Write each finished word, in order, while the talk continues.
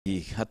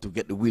He had to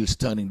get the wheels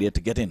turning there to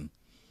get in.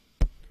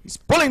 He's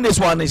pulling this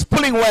one, he's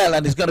pulling well,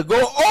 and he's going to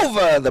go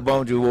over the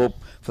boundary rope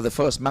for the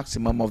first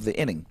maximum of the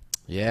inning.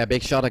 Yeah,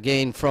 big shot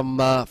again from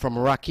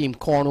Rakheem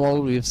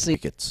Cornwall. We've seen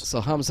it.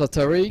 So Hamza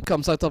Tariq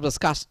comes out of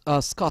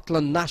the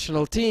Scotland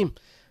national team.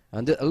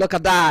 And look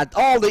at that,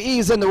 all the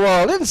ease in the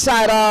world,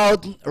 inside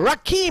out.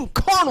 Rakheem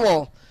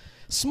Cornwall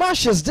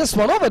smashes this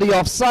one over the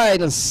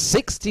offside and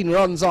 16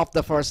 runs off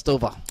the first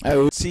over. I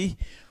will see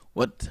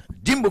what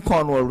Jimbo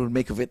Cornwall will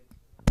make of it.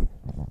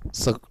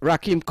 So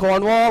Rakheem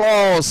Cornwall,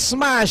 oh,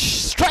 smash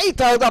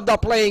straight out of the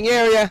playing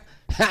area,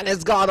 and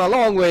it's gone a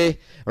long way.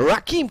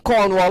 Rakheem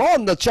Cornwall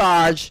on the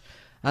charge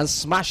and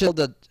smashes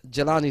the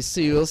Jelani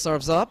Seal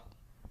serves up.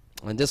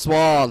 And this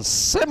one,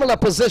 similar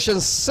position,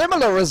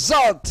 similar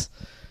result.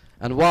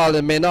 And while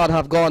it may not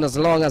have gone as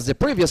long as the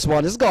previous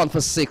one, it's gone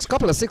for 6.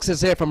 Couple of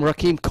sixes here from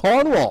Rakheem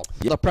Cornwall.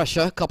 The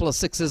pressure, couple of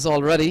sixes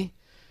already.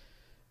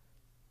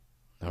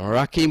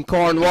 Rakheem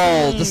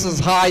Cornwall, this is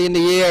high in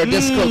the air.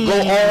 This could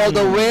go all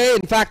the way.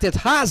 In fact, it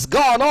has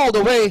gone all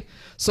the way.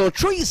 So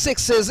 3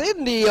 sixes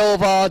in the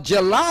over.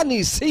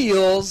 Jelani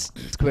Seals.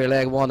 Square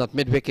leg one at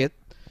mid-wicket.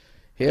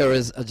 Here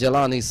is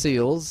Jelani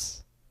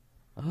Seals.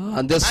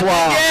 And this one.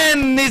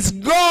 Again, it's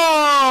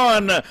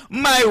gone!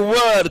 My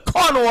word,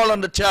 Cornwall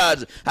on the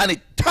charge. And he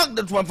tugged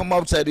that one from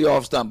outside the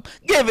off stump.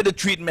 Gave it a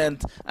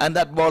treatment. And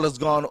that ball has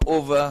gone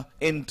over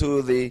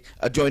into the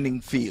adjoining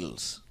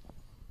fields.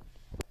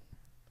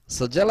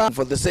 So Jelani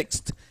for the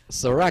 6th.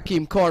 So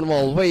Rakheem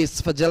Cornwall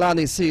waits for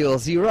Jelani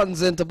Seals. He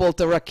runs into both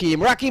to Rakheem.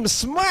 Rakheem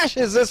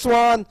smashes this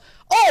one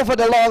over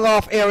the long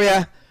off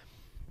area.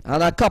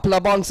 And a couple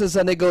of bounces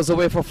and it goes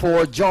away for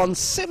 4. John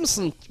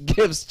Simpson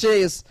gives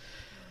chase.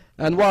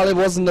 And while it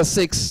wasn't a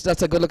 6,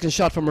 that's a good looking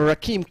shot from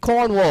Rakheem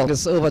Cornwall.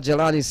 This over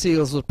Jelani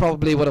Seals would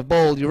have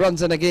bowled. He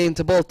runs in again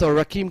to both to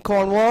Rakheem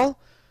Cornwall.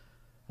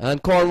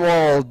 And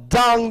Cornwall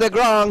down the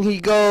ground he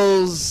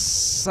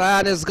goes,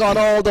 and it's gone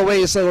all the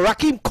way. So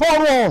Rakheem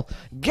Cornwall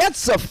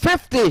gets a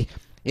 50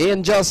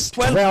 in just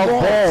 12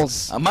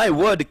 balls. My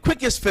word, the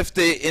quickest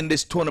 50 in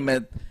this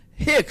tournament.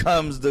 Here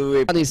comes the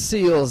whip. And he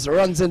Seals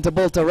runs into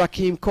both to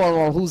Rakheem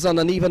Cornwall, who's on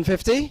an even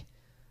 50.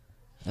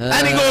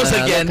 And he goes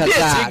again.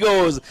 Yes, he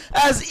goes.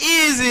 As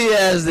easy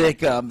as they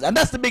come. And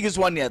that's the biggest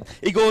one yet.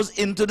 He goes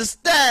into the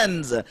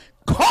stands.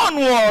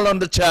 Cornwall on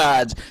the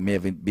charge. May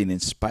have been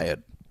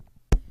inspired.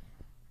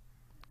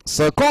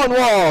 So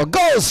Cornwall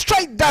goes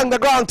straight down the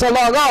ground to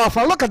long off,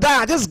 and look at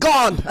that, it's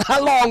gone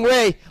a long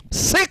way.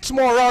 6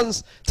 more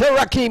runs to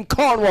Rakheem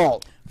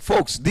Cornwall.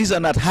 Folks, these are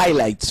not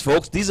highlights,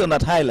 folks. These are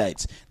not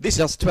highlights. This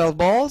just 12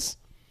 balls.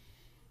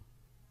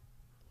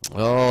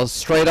 Oh,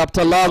 straight up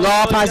to long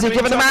off. Has he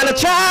given the man a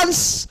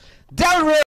chance? Down